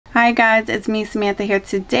Hi guys, it's me Samantha here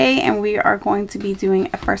today, and we are going to be doing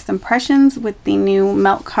a first impressions with the new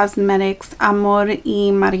Melt Cosmetics Amor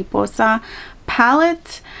Y Mariposa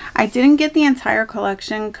palette. I didn't get the entire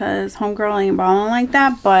collection because homegirl ain't ballin' like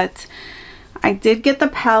that, but I did get the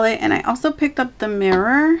palette, and I also picked up the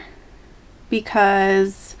mirror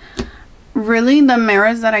because really the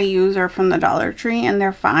mirrors that I use are from the Dollar Tree and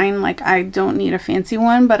they're fine. Like, I don't need a fancy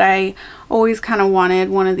one, but I always kind of wanted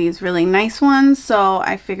one of these really nice ones, so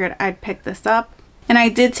I figured I'd pick this up. And I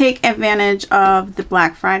did take advantage of the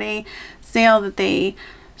Black Friday sale that they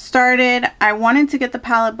started. I wanted to get the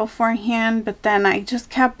palette beforehand, but then I just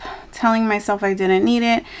kept telling myself I didn't need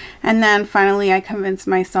it, and then finally I convinced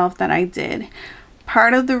myself that I did.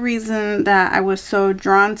 Part of the reason that I was so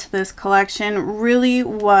drawn to this collection really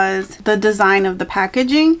was the design of the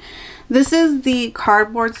packaging. This is the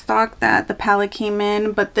cardboard stock that the palette came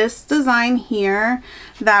in, but this design here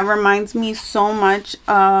that reminds me so much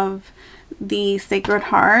of the Sacred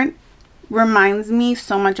Heart reminds me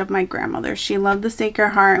so much of my grandmother. She loved the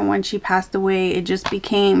Sacred Heart, and when she passed away it just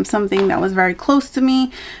became something that was very close to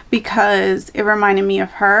me because it reminded me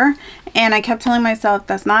of her. And I kept telling myself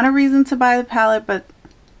that's not a reason to buy the palette, but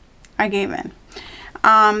I gave in.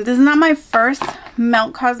 This is not my first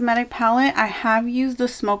Melt Cosmetic palette. I have used the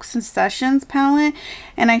Smokes and Sessions palette,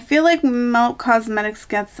 and I feel like Melt Cosmetics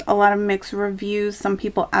gets a lot of mixed reviews. Some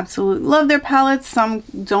people absolutely love their palettes, some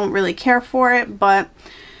don't really care for it, but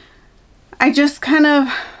I just kind of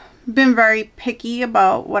been very picky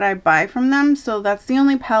about what I buy from them, so that's the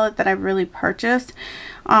only palette that I've really purchased.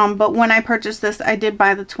 But when I purchased this, I did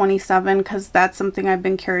buy the 27 because that's something I've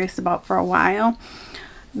been curious about for a while.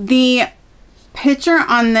 The picture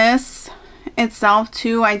on this itself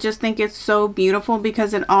too, I just think it's so beautiful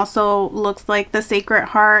because it also looks like the Sacred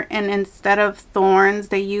Heart, and instead of thorns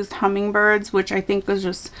they used hummingbirds, which I think was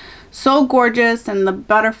just so gorgeous, and the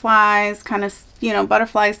butterflies kind of, you know,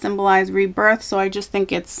 butterflies symbolize rebirth, so I just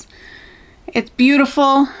think it's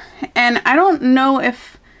beautiful. And I don't know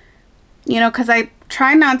if, you know, because I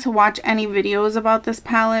try not to watch any videos about this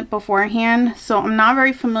palette beforehand, so I'm not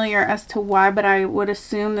very familiar as to why, but I would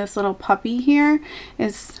assume this little puppy here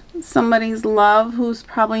is somebody's love who's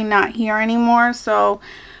probably not here anymore. So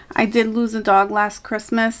I did lose a dog last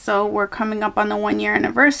Christmas, so we're coming up on the 1-year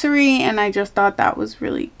anniversary, and I just thought that was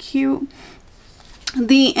really cute.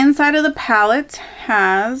 The inside of the palette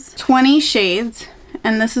has 20 shades,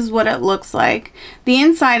 and this is what it looks like. The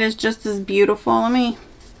inside is just as beautiful. Let me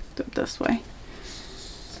do it this way.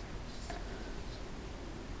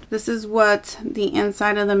 This is what the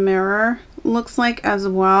inside of the mirror looks like as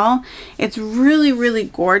well. It's really, really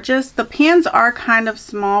gorgeous. The pans are kind of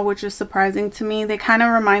small, which is surprising to me. They kind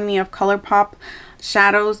of remind me of ColourPop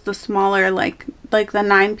shadows, the smaller, like the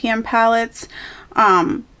 9 PM palettes.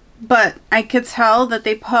 But I could tell that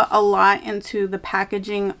they put a lot into the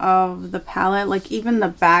packaging of the palette. Like, even the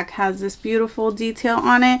back has this beautiful detail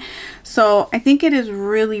on it. So I think it is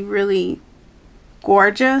really, really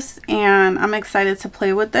gorgeous, and I'm excited to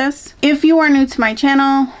play with this. If you are new to my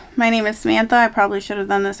channel, my name is Samantha. I probably should have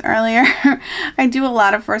done this earlier. I do a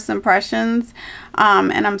lot of first impressions,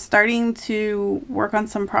 and I'm starting to work on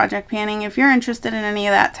some project panning. If you're interested in any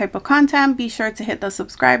of that type of content, be sure to hit the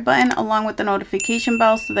subscribe button along with the notification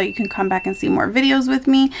bell so that you can come back and see more videos with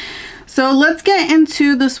me. So let's get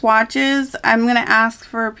into the swatches. I'm going to ask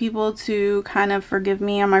for people to kind of forgive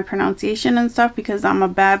me on my pronunciation and stuff because I'm a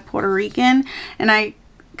bad Puerto Rican, and I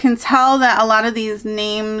can tell that a lot of these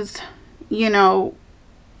names, you know,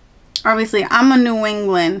 obviously I'm a New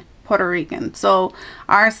England Puerto Rican, so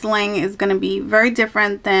our slang is going to be very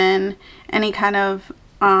different than any kind of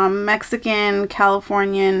Mexican,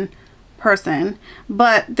 Californian person,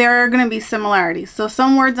 but there are going to be similarities. So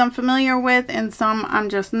some words I'm familiar with and some I'm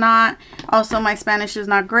just not. Also, my Spanish is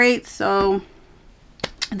not great, so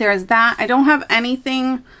there's that. I don't have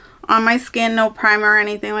anything on my skin, no primer or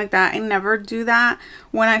anything like that. I never do that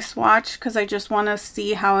when I swatch because I just want to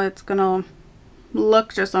see how it's gonna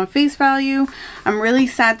look just on face value. I'm really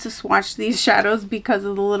sad to swatch these shadows because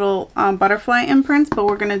of the little butterfly imprints, but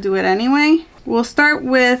we're gonna do it anyway. We'll start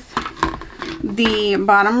with the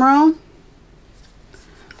bottom row.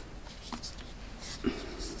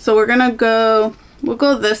 So we'll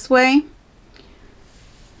go this way.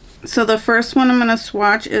 So the first one I'm gonna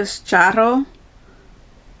swatch is Charro,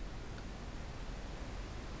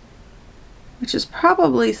 which is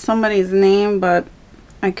probably somebody's name, but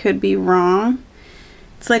I could be wrong.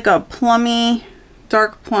 It's like a plummy,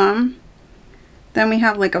 dark plum. Then we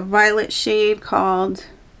have like a violet shade called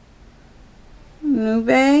Nube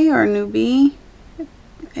or Nubie.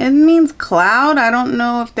 It means cloud. I don't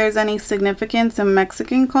know if there's any significance in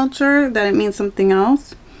Mexican culture that it means something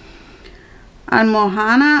else.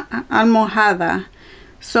 Almohada.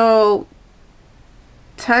 So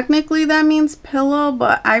technically that means pillow,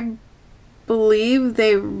 but I believe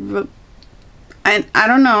I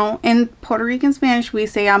don't know. In Puerto Rican Spanish, we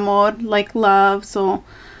say amor, like love. So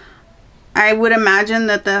I would imagine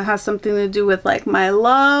that that has something to do with like my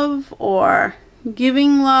love, or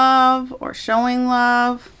giving love, or showing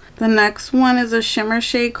love. The next one is a shimmer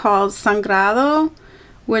shade called Sangrado,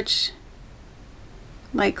 which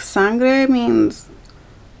like sangre means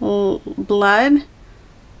blood.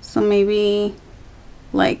 So maybe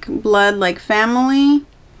like blood, like family.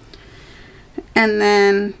 And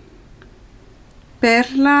then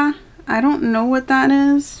Perla, I don't know what that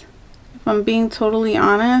is, if I'm being totally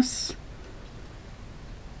honest.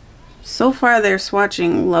 So far they're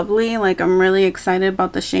swatching lovely. Like, I'm really excited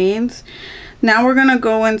about the shades. Now we're gonna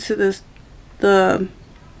go into the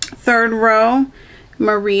third row,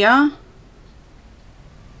 Maria.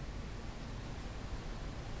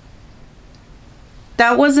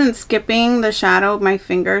 That wasn't skipping the shadow, my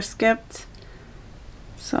finger skipped.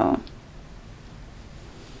 So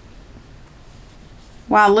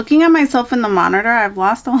wow, looking at myself in the monitor, I've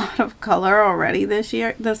lost a lot of color already this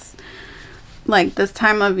year, this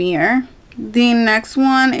time of year. The next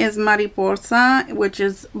one is Mariposa, which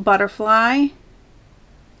is butterfly.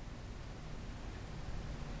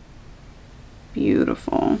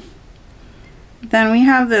 Beautiful. Then we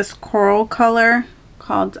have this coral color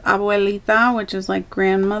called Abuelita, which is like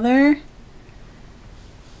grandmother.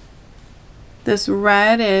 This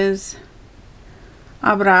red is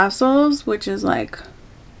Abrazos, which is like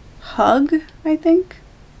hug, I think.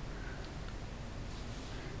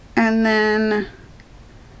 And then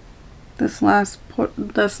this last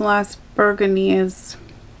burgundy is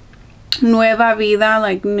Nueva Vida,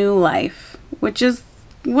 like new life, which is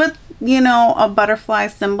what, you know, a butterfly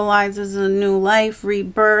symbolizes, a new life,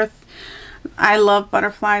 rebirth. I love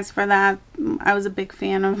butterflies for that. I was a big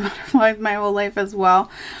fan of butterflies my whole life as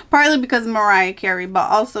well, partly because of Mariah Carey, but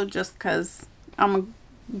also just because I'm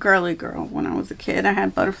a girly girl. When I was a kid, I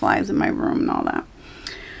had butterflies in my room and all that.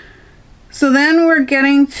 So then we're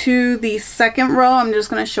getting to the second row. I'm just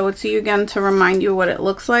going to show it to you again to remind you what it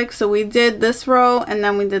looks like. So we did this row and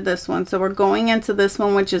then we did this one. So we're going into this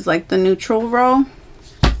one, which is like the neutral row.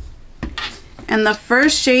 And the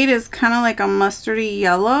first shade is kind of like a mustardy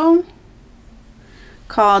yellow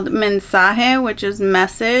called Mensaje, which is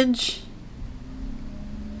message.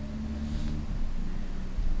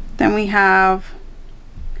 Then we have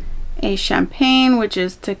a champagne, which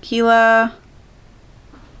is tequila,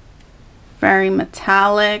 very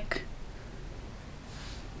metallic.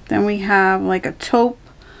 Then we have like a taupe,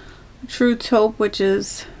 true taupe, which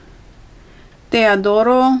is Te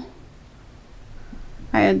Adoro,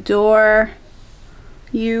 I adore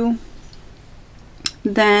you.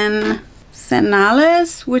 Then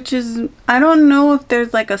Cenales, which is, I don't know if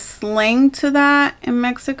there's like a slang to that in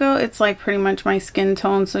Mexico. It's like pretty much my skin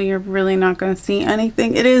tone, so you're really not going to see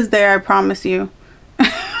anything. It is there, I promise you.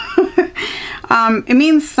 It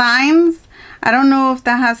means signs. I don't know if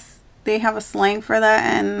they have a slang for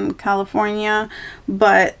that in California,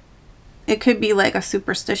 but it could be like a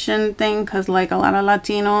superstition thing, because like a lot of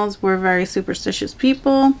Latinos, we're very superstitious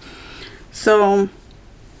people. So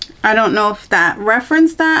I don't know if that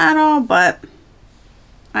referenced that at all, but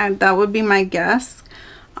that would be my guess.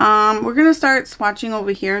 We're going to start swatching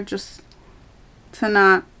over here just to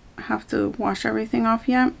not have to wash everything off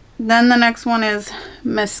yet. Then the next one is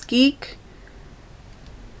Mesquite.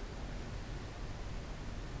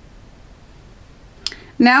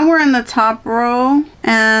 Now we're in the top row,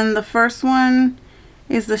 and the first one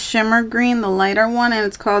is the shimmer green, the lighter one, and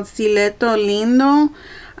it's called Sileto Lindo.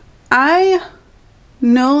 I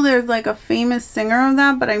know there's like a famous singer of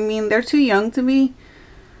that, but I mean, they're too young to be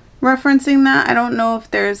referencing that. I don't know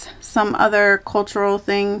if there's some other cultural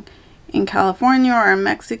thing in California or in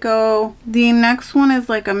Mexico. The next one is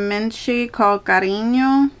like a mint shade called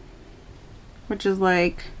Cariño, which is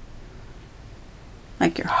like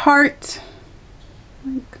your heart.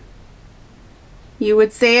 Like, you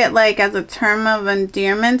would say it like as a term of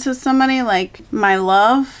endearment to somebody, like my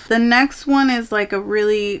love. The next one is like a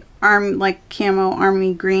really like camo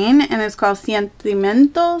army green, and it's called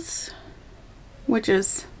Sentimentos, which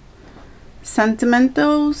is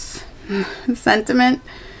sentimentos, sentiment.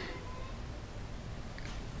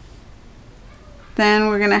 Then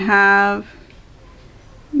we're gonna have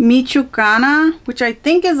Michoacana, which I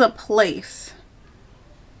think is a place.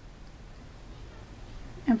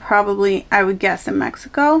 And probably, I would guess, in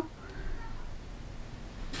Mexico.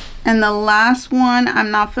 And the last one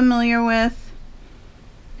I'm not familiar with,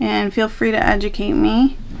 and feel free to educate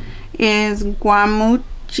me, is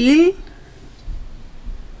Guamuchil.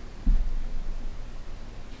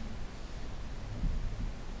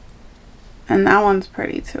 And that one's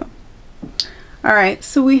pretty too. Alright,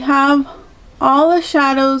 so we have all the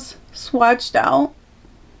shadows swatched out.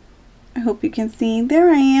 I hope you can see. There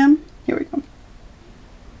I am. Here we go.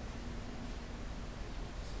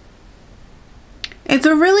 It's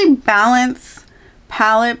a really balanced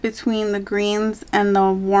palette between the greens and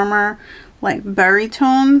the warmer like berry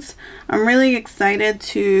tones. I'm really excited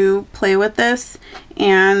to play with this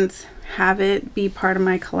and have it be part of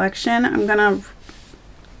my collection. I'm gonna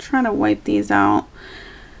try to wipe these out.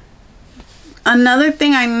 Another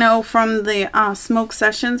thing I know from the Smoke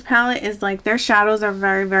Sessions palette is like their shadows are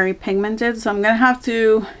very, very pigmented. So I'm gonna have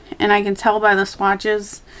to, and I can tell by the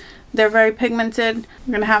swatches, they're very pigmented.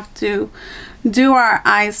 I'm gonna have to do our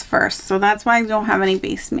eyes first. So that's why I don't have any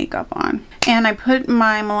base makeup on. And I put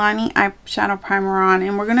my Milani eyeshadow primer on,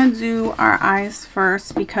 and we're gonna do our eyes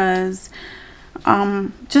first because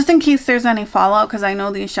just in case there's any fallout, because I know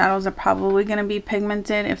these shadows are probably going to be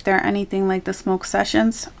pigmented if they're anything like the Smoke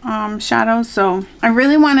Sessions shadows. So I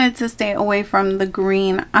really wanted to stay away from the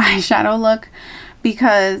green eyeshadow look,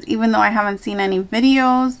 because even though I haven't seen any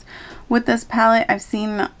videos with this palette, I've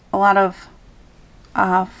seen a lot of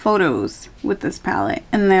photos with this palette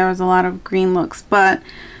and there was a lot of green looks, but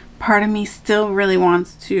part of me still really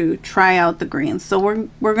wants to try out the greens, so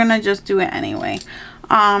we're gonna just do it anyway.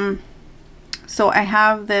 So I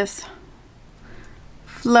have this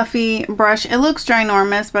fluffy brush. It looks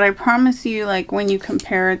ginormous, but I promise you, like when you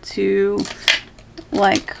compare it to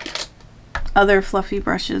like other fluffy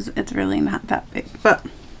brushes, it's really not that big. But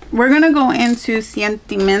we're gonna go into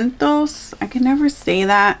Sentimientos. I can never say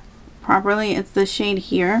that properly. It's the shade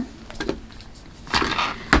here.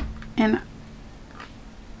 And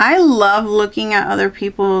I love looking at other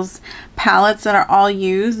people's palettes that are all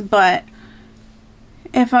used, but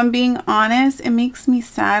if I'm being honest, it makes me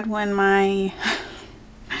sad when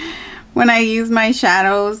when I use my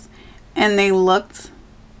shadows and they look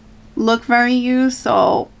very used,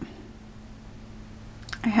 so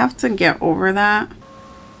I have to get over that.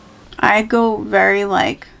 I go very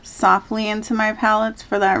like softly into my palettes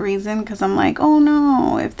for that reason, because I'm like, oh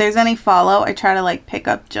no, if there's any fallout, I try to like pick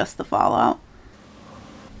up just the fallout.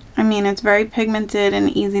 I mean, it's very pigmented and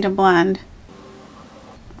easy to blend.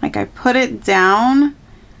 Like I put it down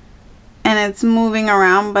and it's moving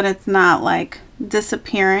around, but it's not like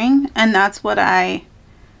disappearing, and that's what I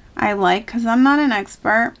like, because I'm not an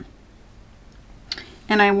expert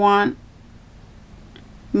and I want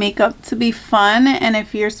makeup to be fun. And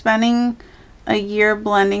if you're spending a year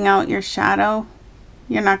blending out your shadow,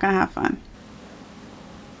 you're not gonna have fun.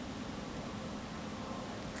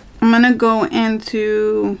 I'm gonna go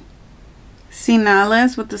into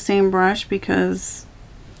Sinales with the same brush because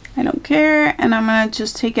I don't care, and I'm gonna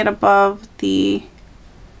just take it above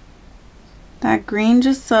that green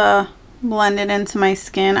just to blend it into my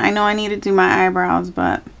skin. I know I need to do my eyebrows,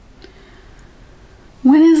 but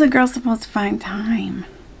when is a girl supposed to find time,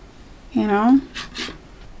 you know?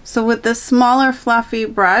 So with this smaller fluffy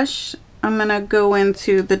brush, I'm gonna go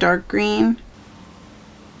into the dark green,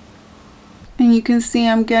 and you can see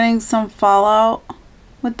I'm getting some fallout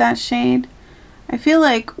with that shade. I feel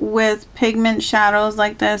like with pigment shadows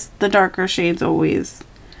like this, the darker shades always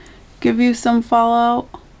give you some fallout.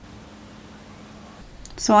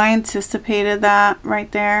 So I anticipated that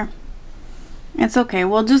right there. It's okay,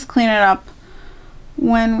 we'll just clean it up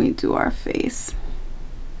when we do our face.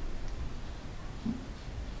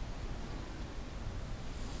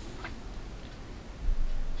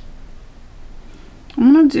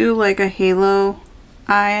 I'm gonna do like a halo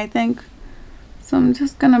eye, I think. So I'm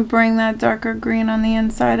just gonna bring that darker green on the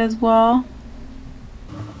inside as well.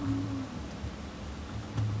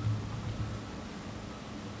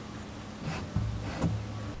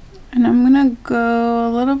 And I'm gonna go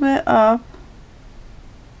a little bit up.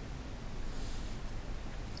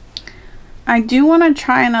 I do want to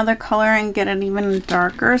try another color and get it even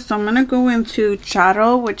darker. So I'm gonna go into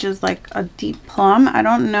Charo, which is like a deep plum. I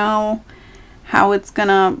don't know how it's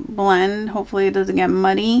gonna blend. Hopefully it doesn't get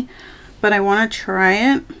muddy, but I want to try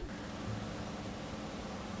it.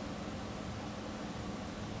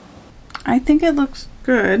 I think it looks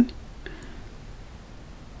good.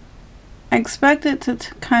 I expect it to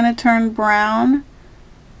kind of turn brown,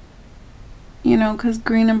 you know, because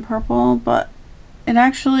green and purple, but it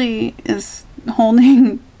actually is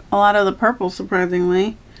holding a lot of the purple,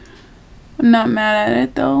 surprisingly. I'm not mad at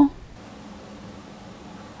it though.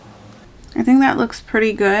 I think that looks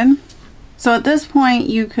pretty good. So at this point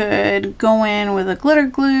you could go in with a glitter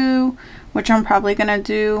glue, which I'm probably gonna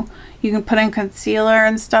do. You can put in concealer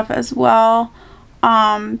and stuff as well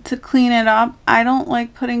to clean it up. I don't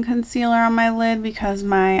like putting concealer on my lid because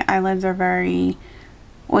my eyelids are very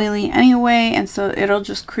oily anyway, and so it'll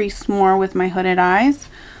just crease more with my hooded eyes.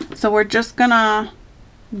 So we're just gonna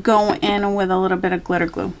go in with a little bit of glitter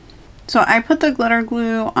glue. So I put the glitter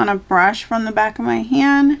glue on a brush from the back of my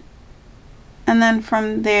hand, and then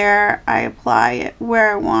from there I apply it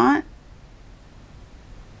where I want.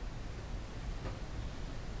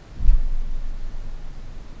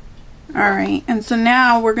 Alright, and so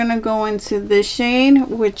now we're gonna go into this shade,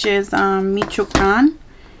 which is Michoacan,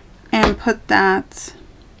 and put that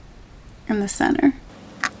in the center.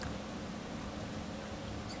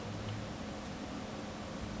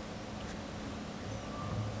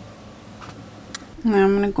 And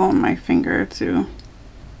I'm going to go on my finger too.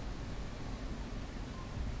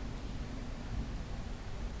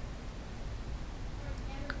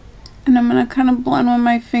 And I'm going to kind of blend with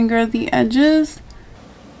my finger the edges.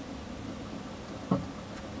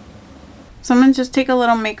 So I'm going to just take a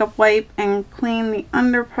little makeup wipe and clean the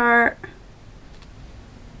under part.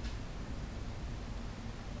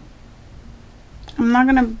 I'm not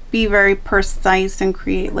going to be very precise and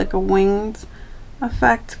create like a winged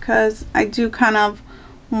effect because I do kind of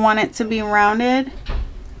want it to be rounded.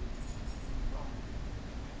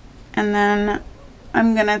 And then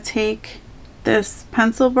I'm going to take this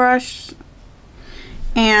pencil brush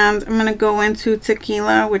and I'm going to go into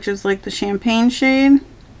Tequila, which is like the champagne shade.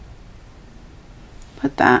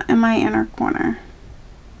 Put that in my inner corner.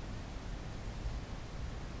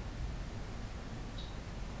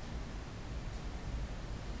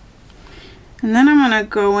 And then I'm going to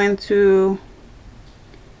go into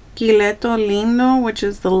Quileto Lindo, which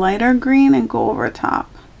is the lighter green, and go over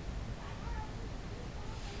top.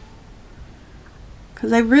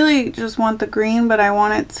 Because I really just want the green, but I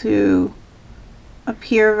want it to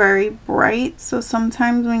appear very bright. So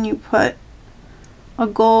sometimes when you put a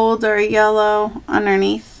gold or a yellow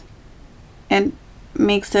underneath, it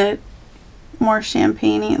makes it more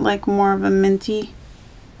champagne-y, like more of a minty.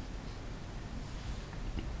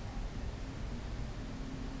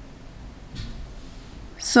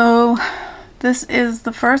 So this is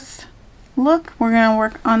the first look. We're going to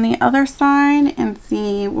work on the other side and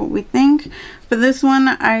see what we think. For this one,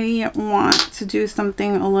 I want to do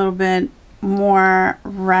something a little bit more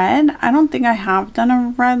red. I don't think I have done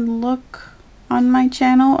a red look on my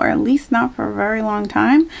channel, or at least not for a very long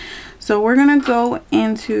time. So we're going to go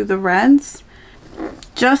into the reds.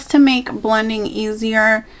 Just to make blending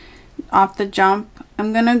easier off the jump,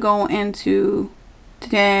 I'm going to go into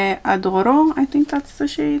Te Adoro, I think that's the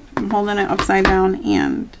shade. I'm holding it upside down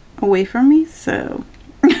and away from me, so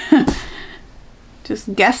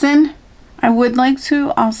just guessing. I would like to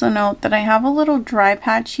also note that I have a little dry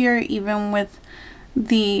patch here, even with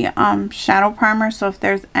the shadow primer, so if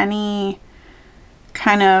there's any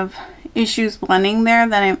kind of issues blending there,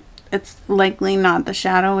 then it's likely not the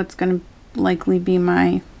shadow, it's going to likely be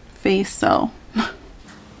my face. So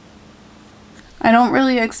I don't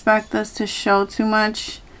really expect this to show too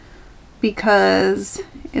much because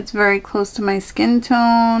it's very close to my skin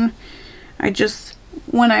tone.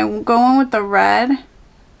 When I go in with the red,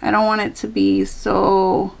 I don't want it to be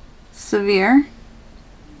so severe.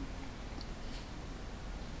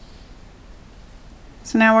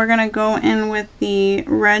 So now we're going to go in with the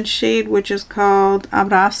red shade, which is called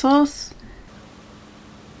Abrazos.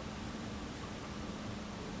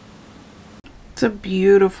 It's a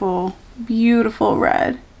beautiful, beautiful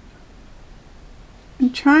red.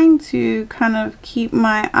 I'm trying to kind of keep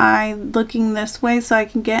my eye looking this way so I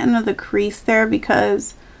can get into the crease there,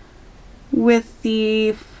 because with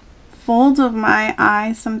the folds of my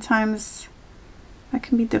eye sometimes that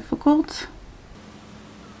can be difficult.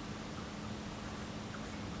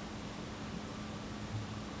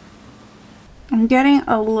 I'm getting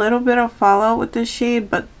a little bit of fallout with this shade,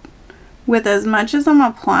 but with as much as I'm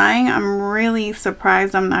applying, I'm really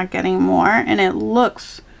surprised I'm not getting more, and it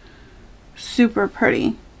looks super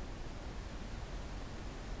pretty.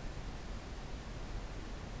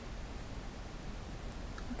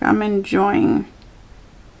 I'm enjoying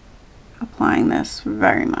applying this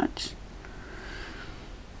very much.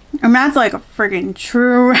 And that's like a friggin'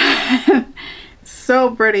 true red.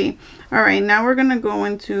 So pretty. Alright, now we're gonna go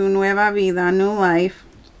into Nueva Vida, New Life,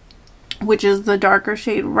 which is the darker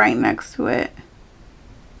shade right next to it,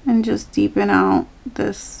 and just deepen out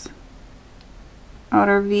this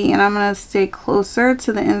outer V. And I'm going to stay closer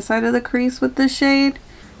to the inside of the crease with this shade.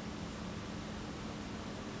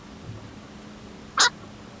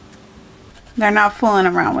 They're not fooling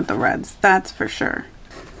around with the reds, that's for sure.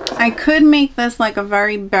 I could make this like a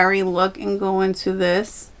very berry look and go into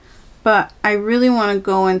this, but I really want to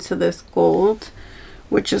go into this gold,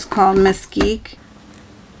 which is called Mesquite.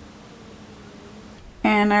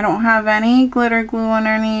 And And I don't have any glitter glue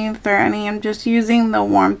underneath or any. I'm just using the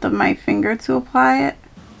warmth of my finger to apply it.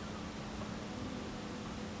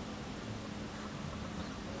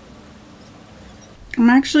 I'm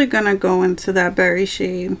actually going to go into that berry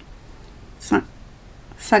shade,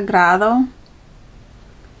 Sagrado,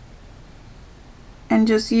 and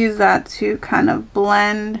just use that to kind of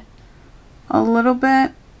blend a little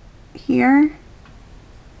bit here.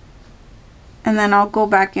 And then I'll go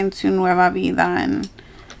back into Nueva Vida and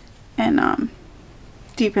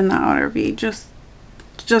deepen the outer V. Just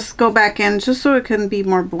go back in just so it can be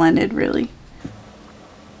more blended, really.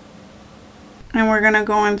 And we're going to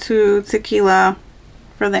go into Tequila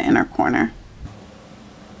for the inner corner.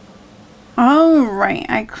 Alright,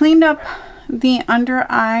 I cleaned up the under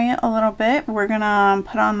eye a little bit. We're gonna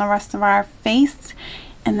put on the rest of our face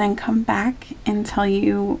and then come back and tell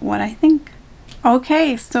you what I think.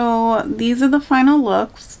 Okay, so these are the final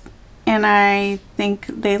looks and I think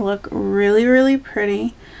they look really, really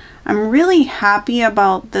pretty. I'm really happy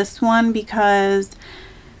about this one because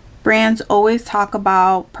brands always talk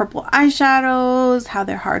about purple eyeshadows, how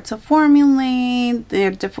they're hard to formulate,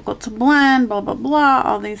 they're difficult to blend, blah, blah, blah,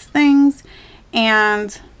 all these things.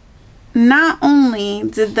 And not only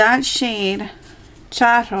did that shade,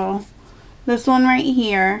 Charro, this one right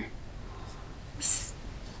here,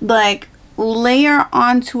 like layer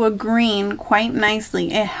onto a green quite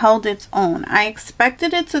nicely. It held its own. I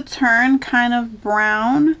expected it to turn kind of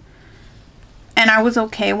brown, and I was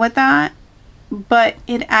okay with that. But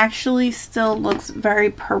it actually still looks very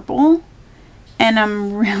purple, and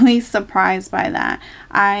I'm really surprised by that.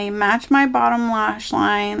 I matched my bottom lash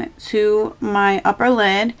line to my upper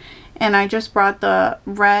lid, and I just brought the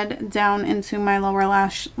red down into my lower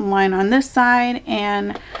lash line on this side,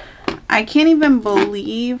 and I can't even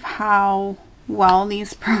believe how well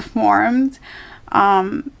these performed.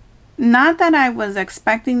 Not that I was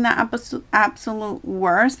expecting the absolute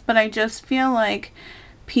worst, but I just feel like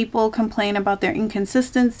people complain about their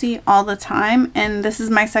inconsistency all the time, and this is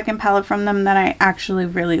my second palette from them that I actually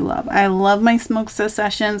really love. I love my Smoke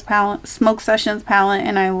Sessions palette,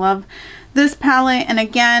 and I love this palette. And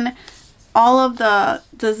again, all of the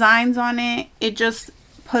designs on it, it's just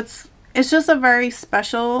a very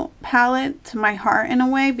special palette to my heart in a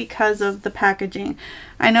way because of the packaging.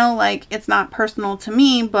 I know, like, it's not personal to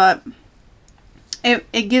me, but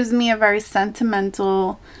it gives me a very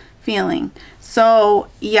sentimental feeling. So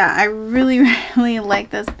yeah, I really, really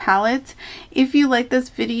like this palette. If you like this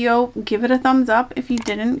video, give it a thumbs up. If you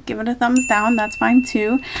didn't, give it a thumbs down. That's fine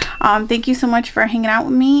too. Thank you so much for hanging out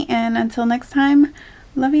with me, and until next time,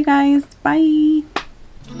 love you guys. Bye.